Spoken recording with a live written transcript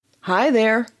Hi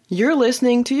there. You're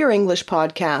listening to your English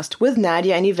podcast with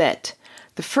Nadia and Yvette.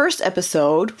 The first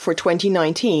episode for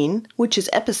 2019, which is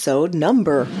episode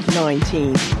number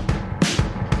 19.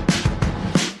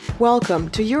 Welcome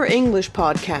to your English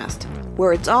podcast,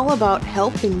 where it's all about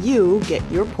helping you get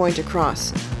your point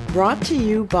across. Brought to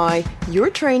you by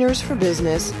your trainers for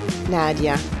business,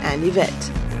 Nadia and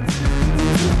Yvette.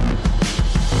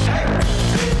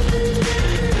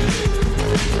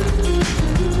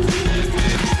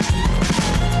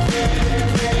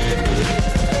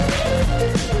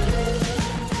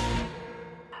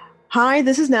 Hi,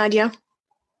 this is Nadia.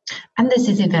 And this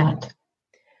is Yvette.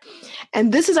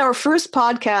 And this is our first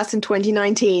podcast in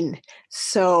 2019.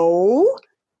 So,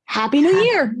 Happy New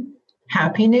Year!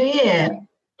 Happy New Year!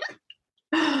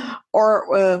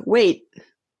 Or, wait,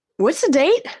 what's the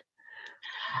date?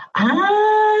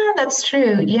 That's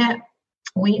true. Yeah,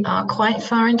 we are quite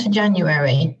far into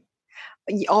January.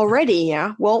 Already,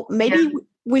 yeah. Well, maybe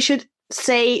we should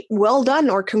say well done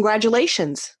or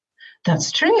congratulations.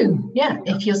 That's true. Yeah,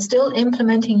 if you're still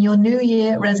implementing your New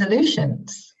Year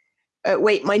resolutions.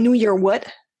 Wait, my New Year what?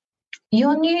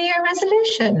 Your New Year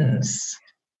resolutions.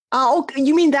 Oh,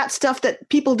 you mean that stuff that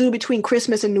people do between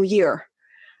Christmas and New Year?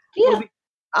 Yeah.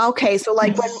 Okay, so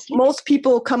like when most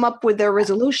people come up with their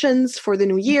resolutions for the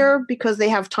new year because they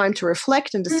have time to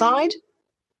reflect and decide?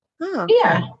 Oh.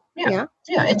 Yeah,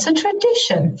 it's a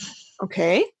tradition.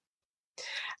 Okay.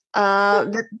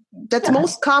 That's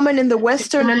most common in the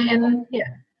Western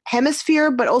hemisphere,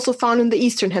 but also found in the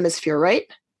Eastern hemisphere, right?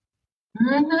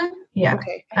 Mm-hmm. Yeah.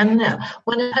 Okay. And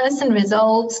when a person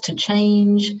resolves to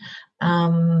change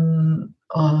an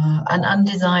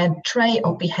undesired trait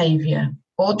or behavior,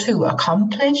 or to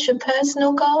accomplish a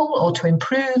personal goal, or to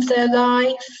improve their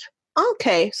life.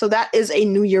 Okay, so that is a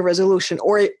New Year resolution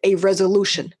or a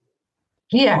resolution.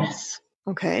 Yes.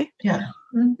 Okay. Yeah.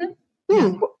 Mm-hmm.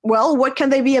 Well, what can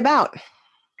they be about?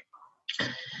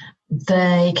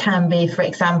 They can be, for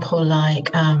example, like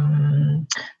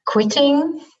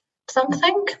quitting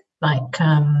something, like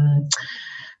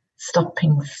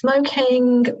stopping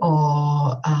smoking,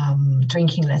 or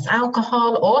drinking less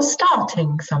alcohol, or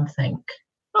starting something.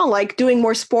 Oh, like doing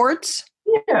more sports?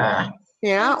 Yeah.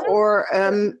 Yeah,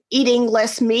 or eating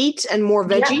less meat and more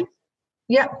veggie?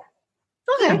 Yeah.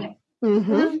 Okay.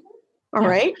 Mm-hmm. All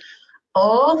right.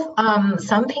 Or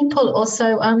some people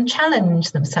also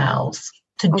challenge themselves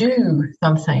to do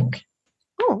something.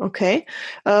 Oh, okay.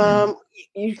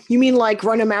 You mean like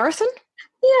run a marathon?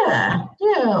 Yeah,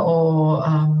 or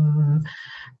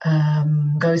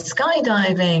go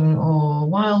skydiving, or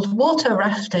wild water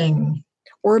rafting.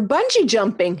 Or bungee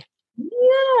jumping.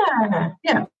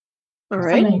 Yeah. All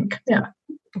right. Something,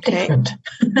 okay. Different.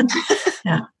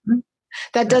 Yeah.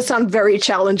 That does sound very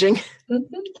challenging. Mm-hmm.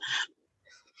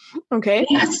 Okay.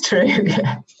 That's true.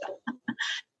 Yes.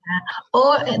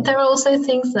 Or there are also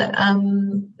things that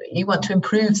you want to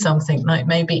improve something, like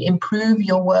maybe improve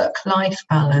your work-life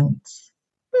balance.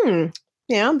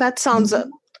 Yeah, that sounds a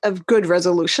good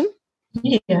resolution.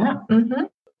 Yeah. Mm-hmm.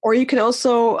 Or you can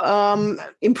also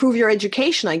improve your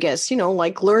education, I guess,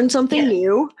 like learn something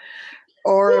new,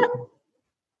 or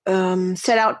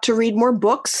set out to read more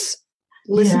books,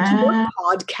 listen to more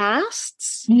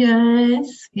podcasts.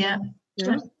 Yes. Yeah.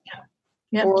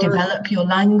 Or develop your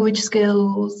language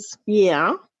skills.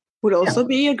 Yeah. Would also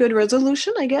be a good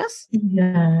resolution, I guess.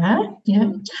 Yeah.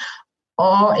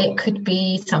 Or it could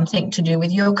be something to do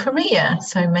with your career.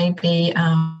 So maybe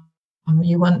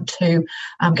you want to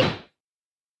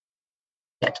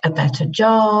get a better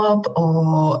job,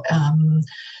 or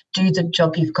do the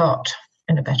job you've got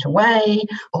in a better way,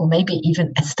 or maybe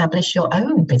even establish your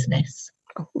own business.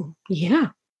 Oh, yeah.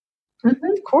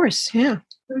 Mm-hmm. Of course, yeah.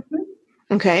 Mm-hmm.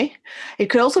 Okay. It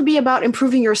could also be about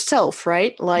improving yourself,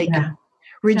 right? Like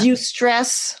reduce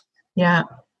stress. Yeah.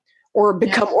 Or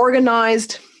become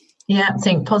organized. Yeah.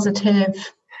 Think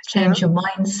positive. Change your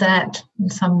mindset in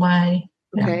some way.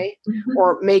 Okay. Mm-hmm.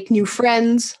 Or make new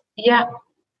friends. Yeah.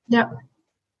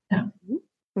 Okay.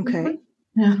 Mm-hmm.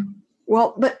 Yeah.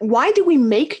 Well, but why do we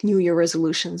make New Year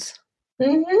resolutions?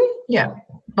 Mm-hmm. Yeah.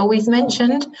 Always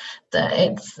mentioned that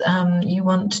it's you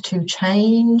want to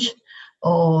change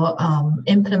or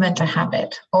implement a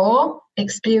habit or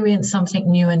experience something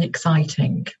new and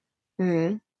exciting.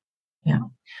 Mm-hmm. Yeah.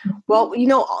 Well,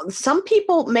 some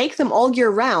people make them all year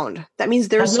round. That means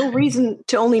there's no reason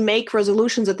to only make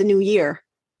resolutions at the new year.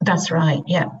 That's right.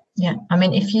 Yeah. I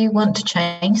mean, if you want to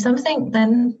change something,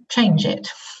 then change it.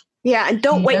 Yeah, and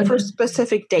don't wait for a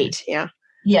specific date. Yeah.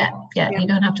 Yeah. You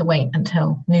don't have to wait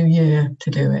until New Year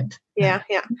to do it. Yeah.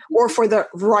 Or for the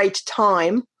right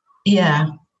time.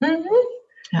 Yeah.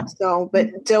 Mm-hmm. So, but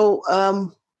still,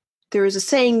 there is a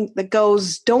saying that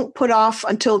goes, don't put off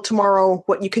until tomorrow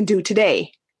what you can do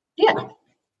today. Yeah.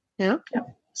 Yeah. Yeah.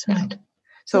 That's right.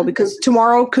 So because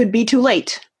tomorrow could be too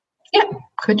late. Yeah,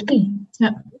 could be.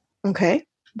 Yeah. Okay.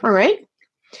 All right.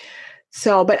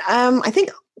 So, but I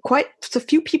think quite a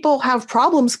few people have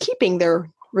problems keeping their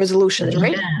resolutions,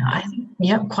 right?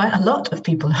 Yeah, quite a lot of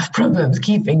people have problems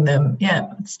keeping them. Yeah,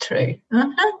 it's true.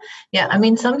 Yeah, I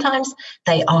mean, sometimes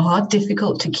they are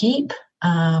difficult to keep.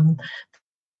 The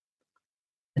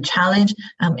challenge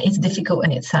is difficult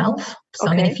in itself. So,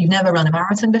 I mean, if you've never run a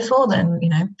marathon before, then,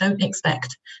 don't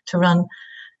expect to run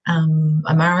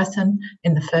a marathon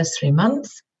in the first 3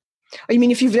 months. Oh, you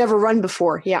mean if you've never run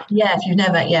before? Yeah. Yeah, if you've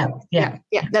never, yeah,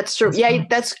 that's true.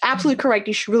 That's absolutely correct.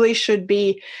 You shouldn't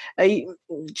be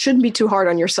too hard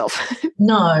on yourself.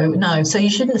 No. So you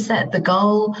shouldn't set the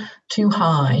goal too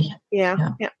high. Yeah.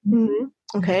 Mm-hmm.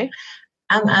 Okay.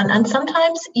 And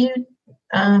sometimes you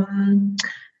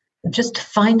just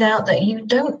find out that you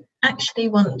don't actually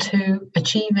want to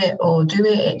achieve it or do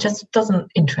it. It just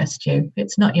doesn't interest you.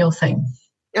 It's not your thing.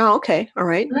 Oh, okay. All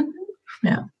right. Mm-hmm.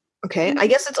 Yeah. Okay. I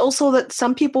guess it's also that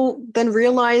some people then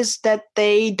realize that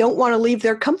they don't want to leave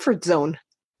their comfort zone.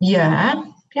 Yeah.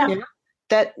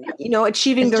 That,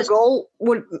 achieving their goal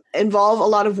would involve a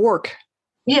lot of work.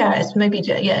 Yeah.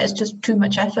 It's just too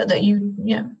much effort that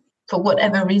for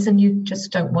whatever reason, you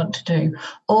just don't want to do.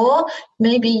 Or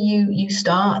maybe you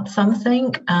start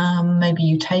something, maybe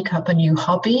you take up a new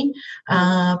hobby,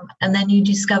 and then you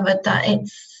discover that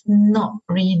it's not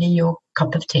really your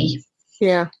cup of tea.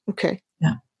 Yeah. Okay.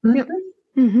 Yeah.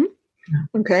 Mm-hmm. Mm-hmm.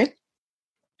 Yeah. Okay.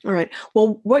 All right.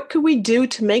 Well, what could we do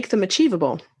to make them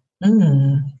achievable?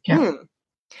 Yeah.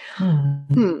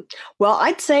 Well,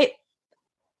 I'd say,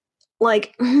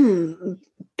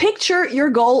 picture your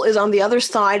goal is on the other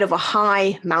side of a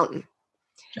high mountain.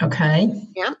 Okay.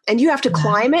 Yeah. And you have to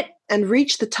climb it and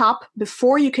reach the top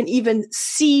before you can even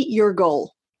see your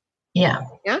goal. Yeah.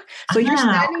 Yeah. So you're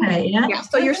standing.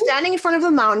 So you're standing in front of the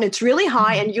mountain. It's really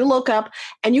high, and you look up,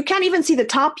 and you can't even see the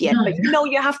top yet. But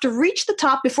you have to reach the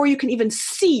top before you can even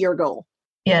see your goal.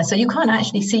 Yeah. So you can't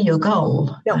actually see your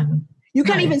goal. No. You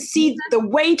can't even see the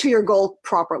way to your goal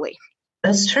properly.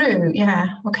 That's true. Yeah.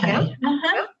 Okay.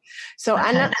 Yeah. So, okay.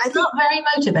 And I think not very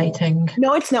motivating.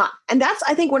 No, it's not. And that's,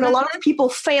 I think, when a lot of people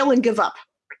fail and give up.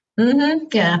 Mm-hmm.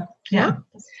 Yeah.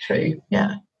 That's true.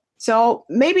 Yeah. So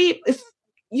maybe if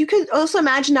you could also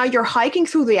imagine now you're hiking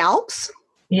through the Alps.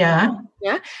 Yeah.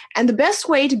 Yeah. And the best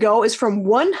way to go is from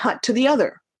one hut to the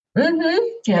other. Mm-hmm.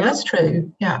 Yeah, that's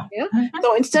true. Yeah. Mm-hmm.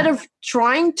 So instead of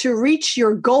trying to reach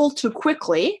your goal too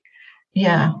quickly,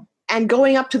 and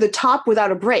going up to the top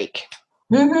without a break.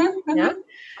 Mm-hmm. Yeah.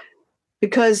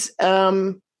 Because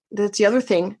that's the other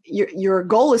thing. Your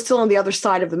goal is still on the other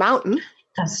side of the mountain.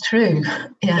 That's true.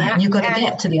 Yeah. You've got to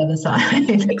get to the other side.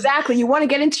 Exactly. You want to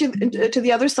get into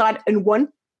the other side in one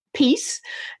piece.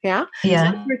 Yeah.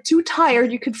 Yeah. So if you're too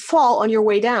tired, you could fall on your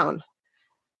way down.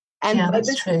 And by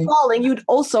this falling, you'd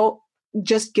also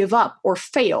just give up or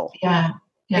fail. Yeah.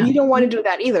 And you don't want to do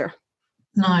that either.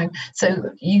 No.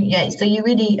 So you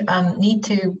really need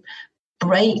to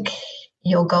break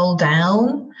your goal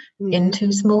down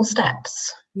into small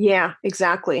steps. Yeah,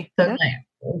 exactly. So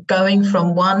going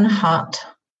from one hut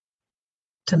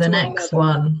to the next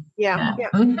one. Yeah.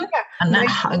 Mm-hmm.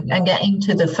 And getting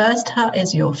to the first hut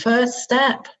is your first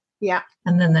step. Yeah.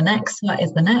 And then the next hut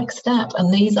is the next step.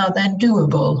 And these are then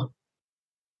doable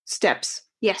steps.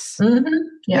 Yes. Mm-hmm.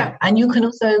 Yeah. And you can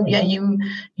also,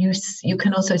 you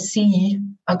can also see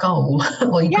a goal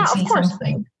or you can see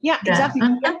something. Yeah, exactly.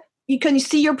 Uh-huh. Yeah. You can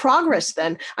see your progress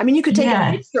then. I mean, you could take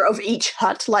a picture of each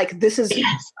hut, like this is,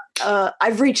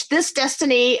 I've reached this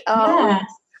destiny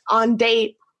on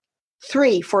day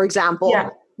 3, for example.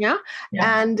 Yeah.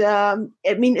 And I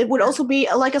mean, it would also be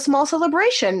like a small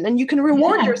celebration, and you can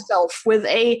reward yourself with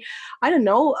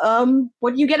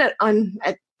what do you get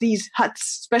at these huts?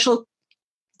 Special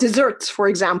desserts, for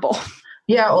example.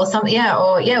 Or something.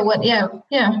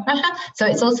 So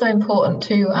it's also important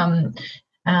to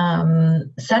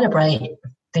celebrate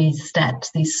these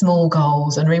steps, these small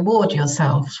goals, and reward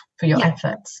yourself for your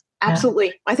efforts.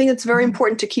 Absolutely. I think it's very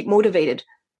important to keep motivated.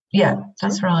 Yeah,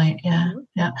 that's right. Yeah.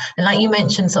 And like you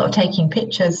mentioned, sort of taking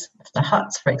pictures of the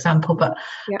huts, for example, but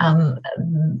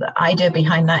the idea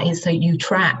behind that is so you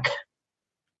track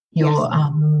your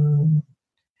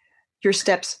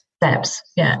steps. And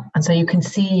so you can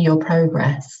see your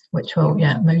progress, which will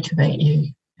motivate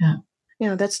you.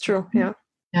 Yeah, that's true.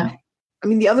 I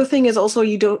mean, the other thing is also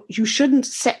you shouldn't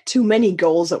set too many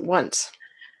goals at once.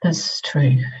 That's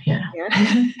true. Yeah.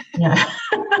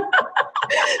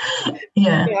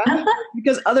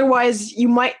 Because otherwise you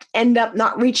might end up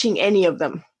not reaching any of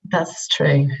them. That's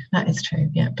true. That is true.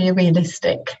 Yeah, be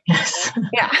realistic. Yes.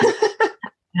 Yeah.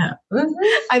 Yeah. Mm-hmm.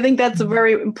 I think that's a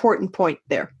very important point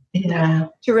there. Yeah.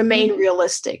 To remain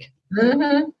realistic.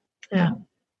 Mm-hmm. Yeah.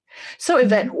 So,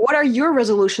 Yvette, what are your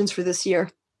resolutions for this year?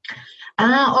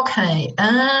 Okay.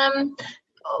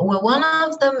 Well, one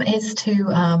of them is to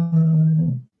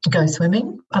go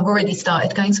swimming. I've already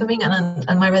started going swimming,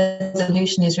 and my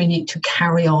resolution is really to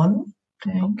carry on.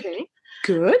 Okay.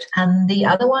 Good. And the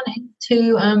other one is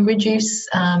to reduce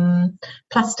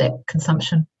plastic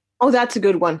consumption. Oh, that's a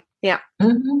good one. Yeah.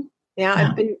 Mm-hmm. Yeah,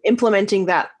 I've been implementing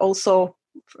that also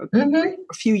for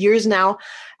a few years now,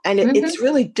 and it's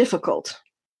really difficult.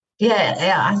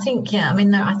 Yeah. I think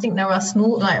I think there are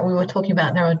small, like we were talking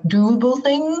about, there are doable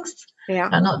things. Yeah.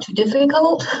 Are not too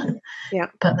difficult. Yeah.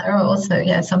 But there are also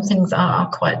some things are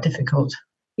quite difficult.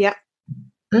 Yeah.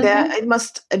 Yeah, I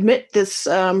must admit this,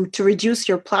 to reduce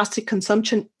your plastic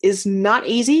consumption is not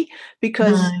easy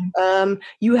because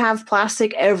you have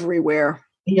plastic everywhere.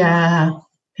 Yeah,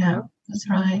 that's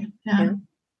right. Yeah.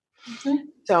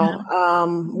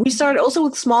 So we started also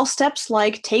with small steps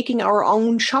like taking our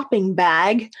own shopping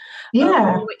bag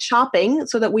with shopping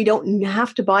so that we don't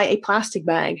have to buy a plastic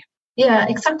bag. Yeah,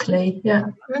 exactly. Yeah.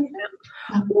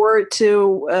 Or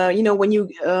to, when you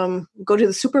go to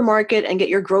the supermarket and get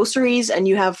your groceries and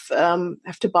you have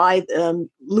to buy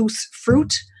loose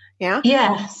fruit. Yeah.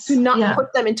 Yes. To not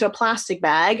put them into a plastic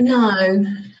bag. No.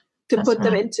 To put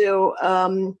them into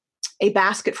a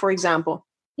basket, for example.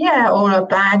 Yeah, or a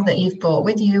bag that you've brought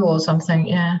with you or something.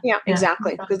 Yeah. Yeah,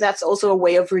 exactly. Because that's also a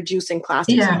way of reducing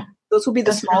plastic. Yeah. Those will be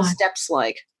the small steps,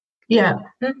 like. Yeah.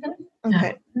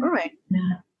 Okay. All right.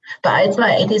 Yeah. But it's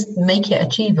like, it is make it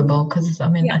achievable, because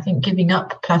I think giving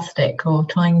up plastic or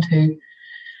trying to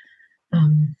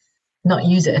not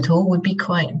use it at all would be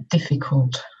quite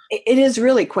difficult. It is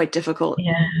really quite difficult.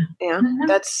 Yeah. Yeah.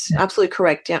 That's absolutely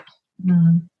correct. Yeah.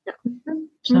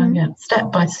 So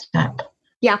step by step.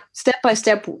 Yeah, step by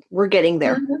step, we're getting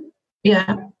there.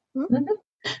 Yeah.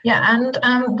 Yeah. And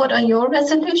what are your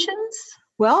resolutions?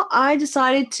 Well, I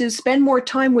decided to spend more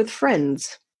time with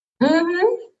friends.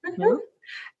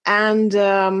 And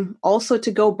also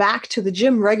to go back to the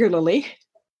gym regularly.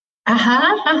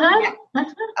 Yeah,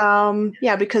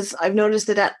 because I've noticed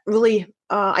that really,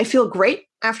 I feel great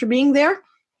after being there.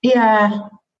 Yeah.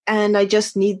 And I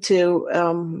just need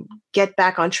to get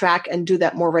back on track and do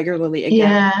that more regularly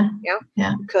again.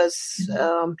 Yeah. Because,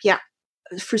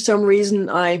 for some reason,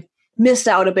 I missed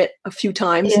out a few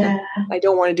times. Yeah. I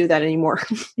don't want to do that anymore.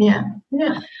 Yeah.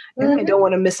 I don't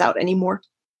want to miss out anymore.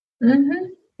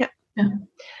 Yeah.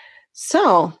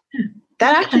 So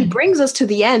that actually brings us to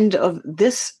the end of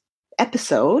this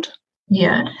episode.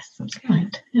 Yes, that's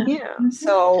right. Yeah.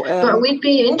 So, but we'd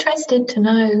be interested to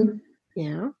know.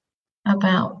 Yeah.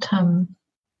 About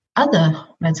other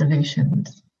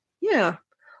resolutions. Yeah.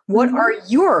 What are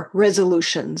your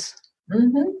resolutions?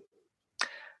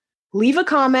 Leave a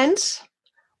comment.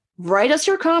 Write us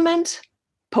your comment.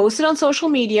 Post it on social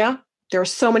media. There are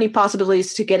so many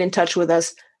possibilities to get in touch with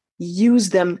us. Use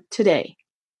them today.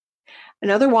 And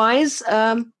otherwise,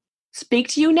 speak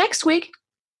to you next week.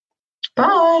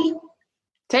 Bye.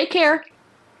 Take care.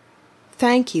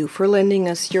 Thank you for lending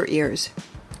us your ears.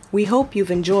 We hope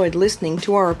you've enjoyed listening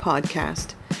to our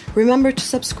podcast. Remember to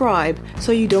subscribe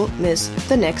so you don't miss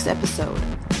the next episode.